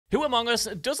Who among us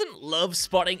doesn't love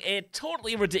spotting a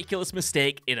totally ridiculous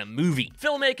mistake in a movie?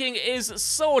 Filmmaking is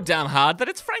so damn hard that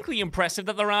it's frankly impressive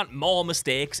that there aren't more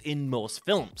mistakes in most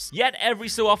films. Yet every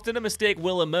so often a mistake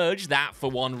will emerge that, for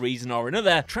one reason or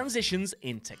another, transitions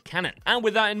into canon. And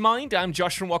with that in mind, I'm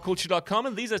Josh from WhatCulture.com,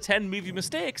 and these are 10 movie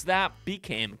mistakes that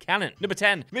became canon. Number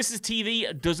 10. Mrs.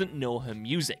 TV doesn't know her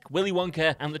music. Willy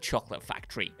Wonka and the Chocolate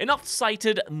Factory. An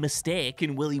oft-cited mistake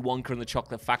in Willy Wonka and the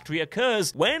Chocolate Factory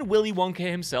occurs when Willy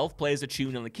Wonka himself plays a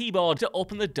tune on the keyboard to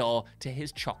open the door to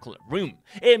his chocolate room.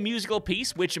 A musical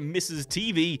piece which Mrs.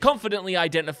 TV confidently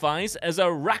identifies as a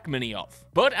Rachmaninoff.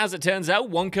 But as it turns out,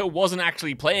 Wonka wasn't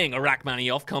actually playing a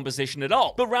Rachmaninoff composition at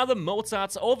all, but rather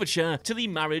Mozart's overture to the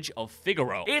Marriage of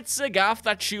Figaro. It's a gaffe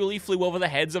that surely flew over the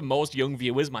heads of most young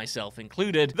viewers, myself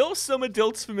included, though some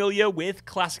adults familiar with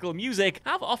classical music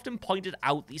have often pointed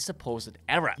out the supposed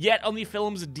error. Yet on the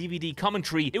film's DVD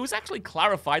commentary, it was actually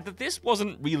clarified that this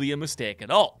wasn't really a mistake at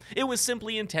all. It was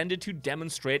simply intended to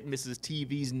demonstrate Mrs.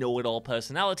 TV's know-it-all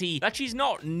personality, that she's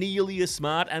not nearly as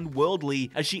smart and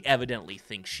worldly as she evidently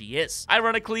thinks she is.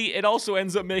 Ironically, it also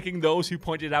ends up making those who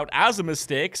pointed out as a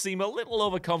mistake seem a little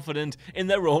overconfident in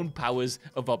their own powers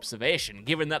of observation,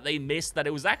 given that they missed that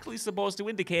it was actually supposed to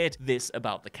indicate this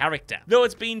about the character. Though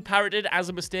it's been parroted as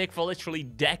a mistake for literally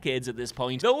decades at this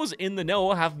point, those in the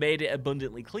know have made it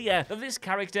abundantly clear that this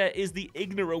character is the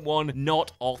ignorant one,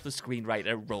 not author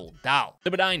screenwriter Roald Dahl.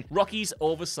 Number 9. Rocky's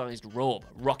oversized robe.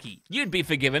 Rocky. You'd be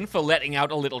forgiven for letting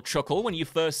out a little chuckle when you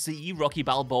first see Rocky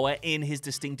Balboa in his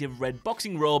distinctive red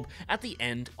boxing robe at the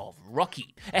end of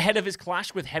Rocky, ahead of his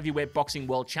clash with heavyweight boxing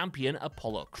world champion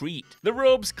Apollo Creed. The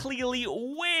robe's clearly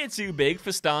way too big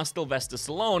for star Sylvester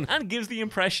Stallone and gives the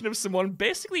impression of someone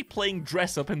basically playing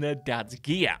dress up in their dad's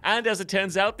gear. And as it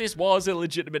turns out, this was a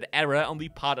legitimate error on the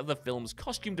part of the film's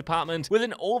costume department, with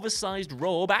an oversized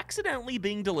robe accidentally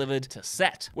being delivered to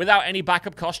set. Without any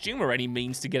backup costume or any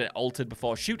means to get it altered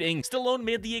before shooting, Stallone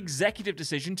made the executive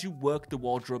decision to work the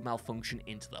wardrobe malfunction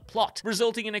into the plot,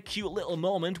 resulting in a cute little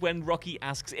moment when Rocky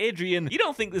asks Adrian, "You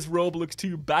don't think this robe looks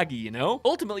too baggy, you know?"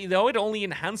 Ultimately though, it only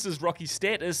enhances Rocky's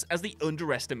status as the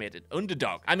underestimated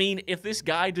underdog. I mean, if this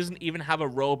guy doesn't even have a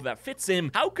robe that fits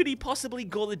him, how could he possibly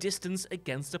go the distance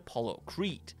against Apollo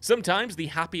Creed? Sometimes the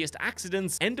happiest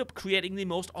accidents end up creating the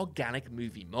most organic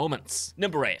movie moments.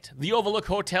 Number 8. The Overlook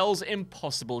Hotel's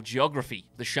impossible geography.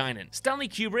 The Shining. Stanley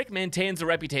Kubrick maintains a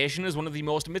reputation as one of the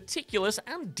most meticulous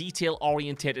and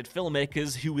detail-orientated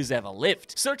filmmakers who has ever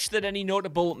lived, such that any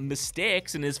notable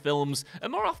mistakes in his films are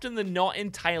more often than not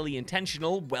entirely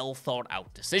intentional,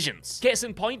 well-thought-out decisions. Case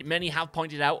in point, many have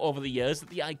pointed out over the years that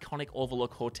the iconic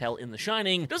Overlook Hotel in The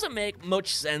Shining doesn't make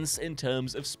much sense in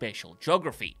terms of spatial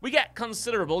geography. We get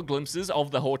considerable glimpses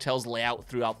of the hotel's layout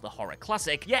throughout the horror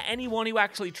classic, yet anyone who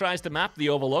actually tries to map the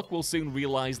Overlook will soon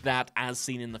realize that, as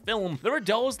seen in the film, there are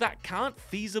doors that can't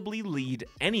feasibly lead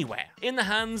anywhere. In the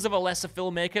hands of a lesser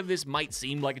filmmaker, this might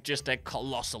seem like just a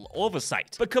colossal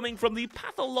oversight, but coming from the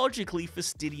pathologically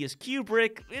fastidious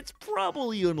Kubrick, it's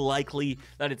probably unlikely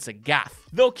that it's a gaffe.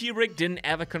 Though Kubrick didn't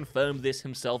ever confirm this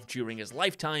himself during his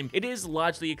lifetime, it is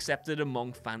largely accepted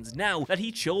among fans now that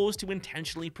he chose to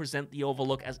intentionally present the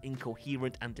Overlook as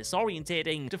incoherent and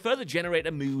disorientating to further generate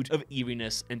a mood of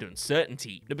eeriness and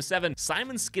uncertainty. Number 7.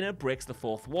 Simon Skinner breaks the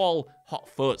fourth wall. Hot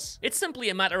Fuzz. It's simply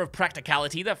a matter of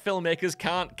practicality that filmmakers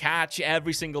can't catch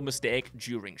every single mistake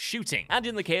during shooting. And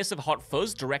in the case of Hot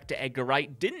Fuzz, director Edgar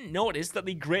Wright didn't notice that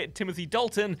the great Timothy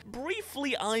Dalton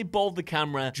briefly eyeballed the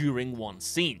camera during one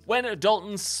scene. When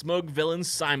Dalton's smug villain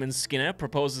Simon Skinner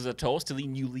proposes a toast to the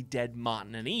newly dead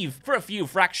Martin and Eve, for a few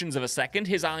fractions of a second,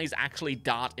 his eyes actually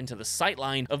dart into the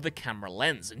sightline of the camera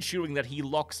lens, ensuring that he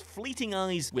locks fleeting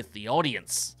eyes with the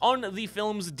audience. On the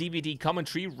film's DVD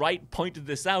commentary, Wright pointed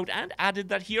this out and added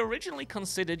that he originally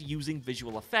considered using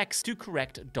visual effects to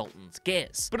correct Dalton's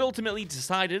gaze, but ultimately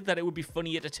decided that it would be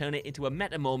funnier to turn it into a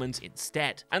meta moment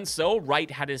instead. And so, Wright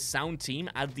had his sound team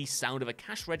add the sound of a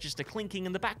cash register clinking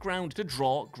in the background to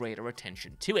draw greater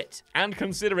attention to it. And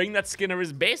considering that Skinner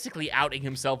is basically outing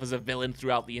himself as a villain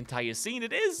throughout the entire scene,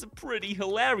 it is pretty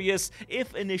hilarious,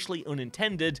 if initially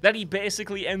unintended, that he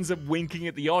basically ends up winking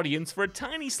at the audience for a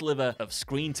tiny sliver of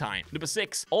screen time. Number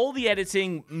 6. All the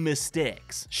editing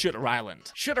mistakes. Shutter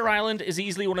Island. Shutter Island is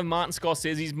easily one of Martin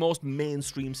Scorsese's most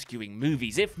mainstream skewing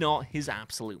movies, if not his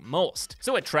absolute most.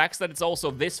 So it tracks that it's also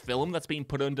this film that's been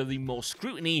put under the most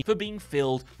scrutiny for being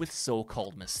filled with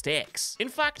so-called mistakes. In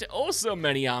fact, also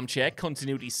many armchair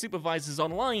continuity supervisors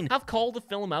online have called the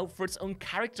film out for its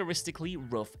uncharacteristically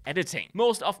rough editing,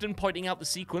 most often pointing out the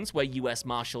sequence where US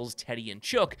Marshals Teddy and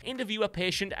Chuck interview a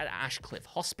patient at Ashcliffe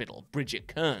Hospital, Bridget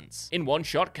Kearns. In one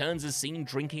shot, Kearns is seen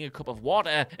drinking a cup of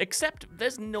water, except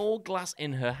there's no glass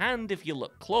in her hand if you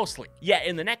look closely. Yet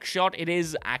in the next shot, it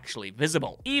is actually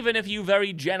visible. Even if you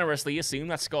very generously assume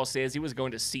that Scorsese was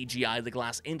going to CGI the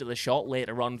glass into the shot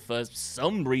later on for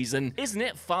some reason, isn't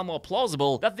it far more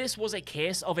plausible that this was a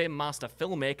case of a master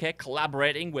filmmaker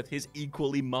collaborating with his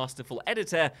equally masterful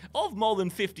editor of more than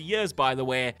 50 years, by the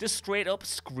way, to straight up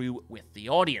screw with the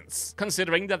audience?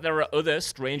 Considering that there are other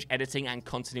strange editing and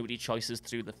continuity choices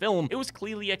through the film, it was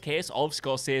clearly a case of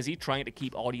Scorsese trying to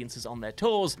keep audiences on their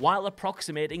toes while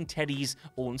approximating Teddy's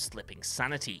own slipping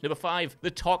sanity. Number 5,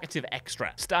 the talkative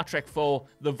extra. Star Trek IV: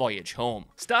 The Voyage Home.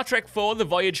 Star Trek IV: The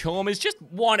Voyage Home is just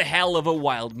one hell of a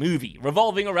wild movie,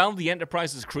 revolving around the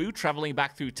Enterprise's crew traveling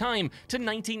back through time to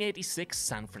 1986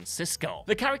 San Francisco.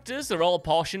 The characters are all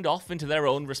portioned off into their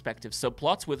own respective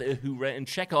subplots, with Uhura and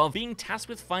Chekhov being tasked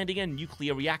with finding a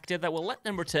nuclear reactor that will let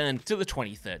them return to the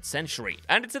 23rd century.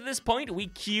 And it's at this point we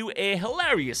cue a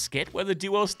hilarious skit where the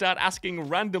duo start asking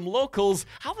random locals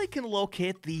how they can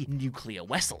locate the nuclear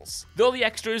vessels. Though the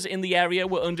extras in the area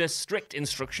were under strict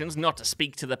instructions not to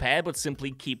speak to the pair but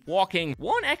simply keep walking,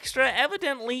 one extra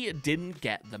evidently didn't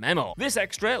get the memo. This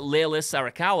extra, Leila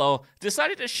Saracalo,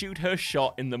 decided to shoot her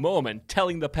shot in the moment,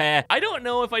 telling the pair, "I don't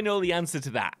know if I know the answer to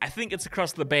that. I think it's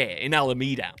across the bay in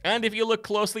Alameda." And if you look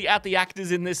closely at the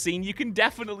actors in this scene, you can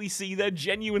definitely see their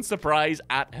genuine surprise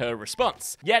at her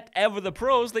response. Yet, ever the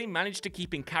pros, they managed to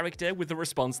keep in character with the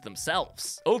response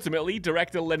themselves. Ultimately,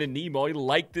 director Leonard Nimoy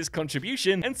liked this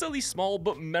contribution, and so the small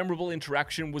but memorable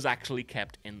interaction was actually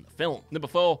kept in the film. Number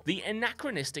 4, the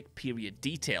anachronistic period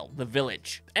detail, The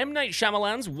Village. M. Night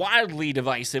Shyamalan's wildly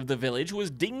divisive The Village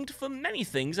was dinged for many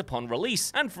things upon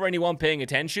release, and for anyone paying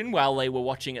attention while they were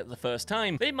watching it the first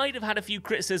time, they might have had a few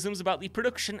criticisms about the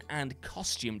production and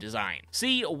costume design.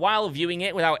 See, while viewing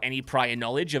it without any prior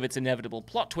knowledge of its inevitable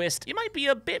plot twist, you might be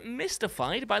a bit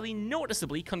mystified by the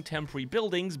noticeably contemporary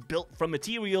buildings built from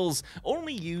materials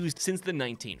only used since the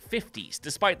 1950s,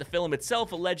 despite the film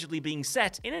itself allegedly being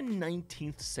set in a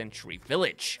 19th century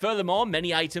village. Furthermore,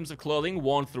 many items of clothing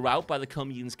worn throughout by the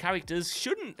commune's characters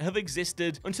shouldn't have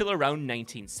existed until around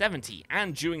 1970,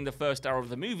 and during the first hour of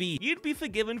the movie, you'd be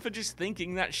forgiven for just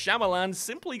thinking that Shyamalan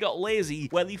simply got lazy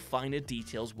where the finer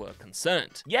details were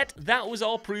concerned. Yet, that was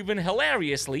all proven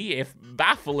hilariously, if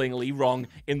bafflingly, wrong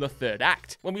in the third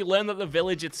act, when we learn that the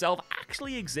village itself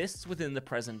actually exists within the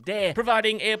present day,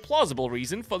 providing a plausible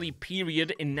reason for the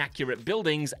period inaccurate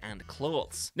buildings and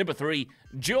clothes. Number 3,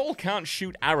 Joel can't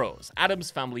shoot arrows,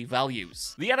 Addams Family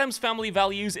Values. The Addams Family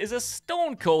Values is a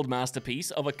stone-cold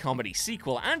masterpiece of a comedy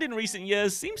sequel, and in recent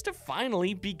years seems to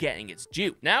finally be getting its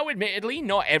due. Now, admittedly,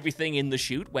 not everything in the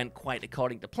shoot went quite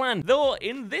according to plan, though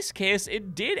in this case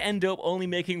it did end up only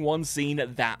making one scene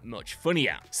that much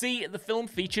funnier. See, the film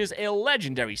features a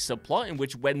legendary subplot in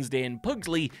which Wednesday and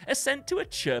Pugsley are sent to a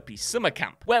chirpy summer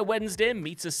camp, where Wednesday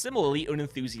meets a similarly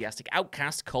unenthusiastic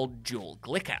outcast called Joel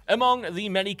Glicker. Among the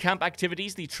many camp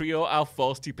activities the trio are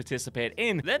forced to participate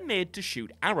in, they're made to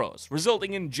shoot arrows,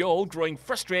 resulting in Joel growing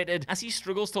frustrated as he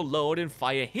struggles to load and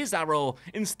fire his arrow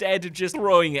instead of just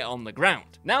throwing it on the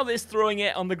ground. Now, this throwing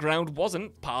it on the ground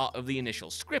wasn't part of the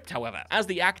initial script, however, as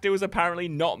the actor was apparently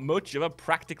not much of a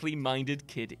practically minded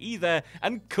kid either,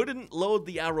 and couldn't load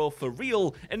the arrow for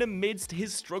real, and amidst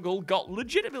his struggle got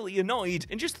legitimately annoyed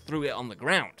and just threw it on the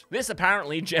ground. This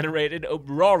apparently generated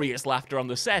uproarious laughter on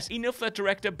the set, enough that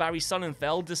director Barry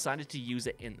Sonnenfeld decided to use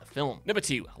it in the film. Number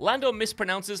 2, Lando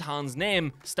mispronounces Han's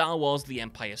name, Star Wars: The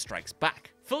Empire Strikes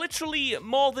Back. For literally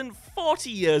more than 40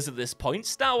 years at this point,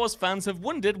 Star Wars fans have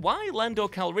wondered why Lando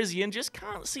Calrissian just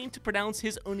can't seem to pronounce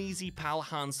his uneasy pal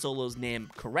Han Solo's name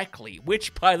correctly,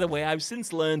 which, by the way, I've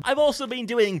since learned I've also been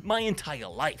doing my entire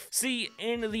life. See,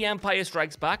 in The Empire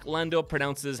Strikes Back, Lando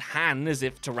pronounces Han as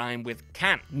if to rhyme with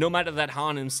can, no matter that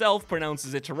Han himself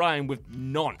pronounces it to rhyme with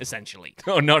none, essentially.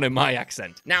 Oh, not in my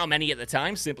accent. Now, many at the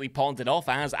time simply pawned it off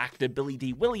as actor Billy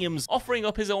D. Williams, offering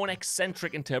up his own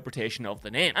eccentric interpretation of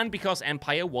the name, and because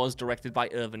Empire was directed by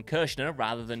Irvin Kershner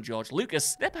rather than George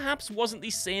Lucas, there perhaps wasn't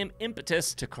the same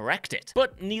impetus to correct it.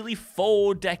 But nearly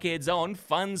 4 decades on,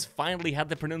 fans finally had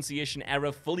the pronunciation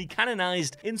error fully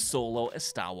canonized in Solo: A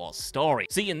Star Wars Story.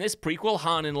 See, in this prequel,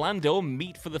 Han and Lando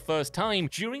meet for the first time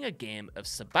during a game of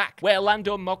sabacc, where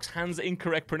Lando mocks Han's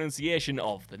incorrect pronunciation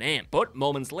of the name. But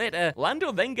moments later,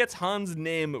 Lando then gets Han's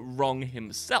name wrong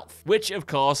himself, which of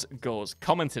course goes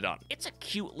commented on. It's a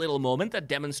cute little moment that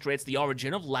demonstrates the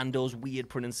origin of Lando's weird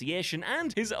pronunciation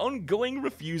and his ongoing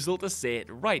refusal to say it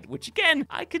right, which again,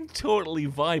 I can totally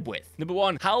vibe with. Number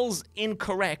 1, Hal's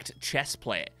incorrect chess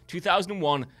play.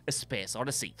 2001: A Space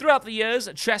Odyssey. Throughout the years,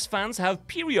 chess fans have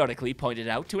periodically pointed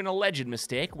out to an alleged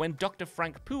mistake when Dr.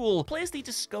 Frank Poole placed the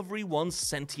Discovery 1's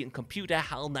sentient computer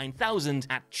HAL 9000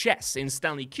 at chess in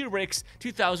Stanley Kubrick's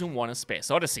 2001: A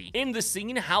Space Odyssey. In the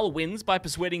scene, HAL wins by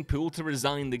persuading Poole to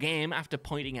resign the game after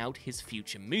pointing out his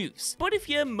future moves. But if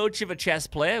you're much of a chess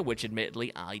player, which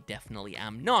admittedly I definitely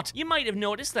am not, you might have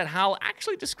noticed that HAL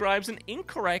actually describes an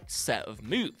incorrect set of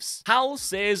moves. HAL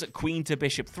says queen to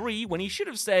bishop 3 when he should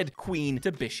have said queen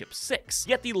to bishop 6,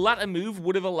 yet the latter move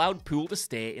would have allowed Poole to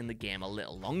stay in the game a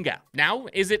little longer. Now,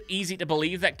 is it easy to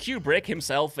believe that Kubrick,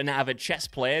 himself an avid chess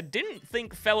player, didn't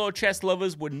think fellow chess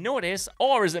lovers would notice,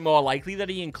 or is it more likely that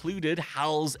he included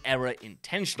HAL's error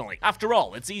intentionally? After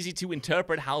all, it's easy to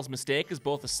interpret HAL's mistake as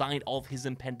both a sign of his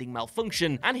impending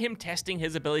malfunction and him testing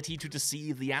his ability to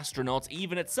deceive the astronauts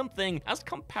even at something as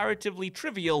comparatively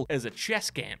trivial as a chess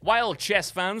game. While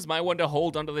chess fans might want to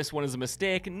hold onto this one as a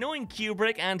mistake, knowing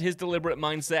Kubrick and his deliberate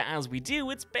mindset as we do,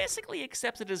 it's basically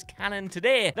accepted as canon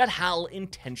today that HAL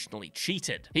intentionally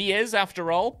cheated. He is,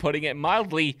 after all, putting it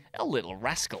mildly, a little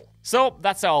rascal. So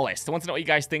that's our list. I want to know what you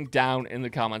guys think down in the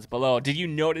comments below. Did you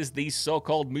notice these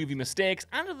so-called movie mistakes,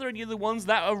 and are there any other ones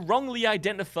that are wrongly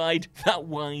identified that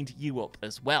wind you up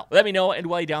as well? Let me know, and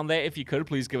while you're down there, if you could,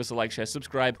 please give us a like, share,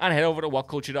 subscribe, and head over to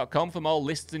whatculture.com for more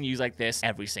lists and news like this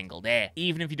every single day.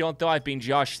 Even if you don't, though, I've been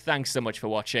Josh. Thanks so much for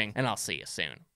watching, and I'll see you soon.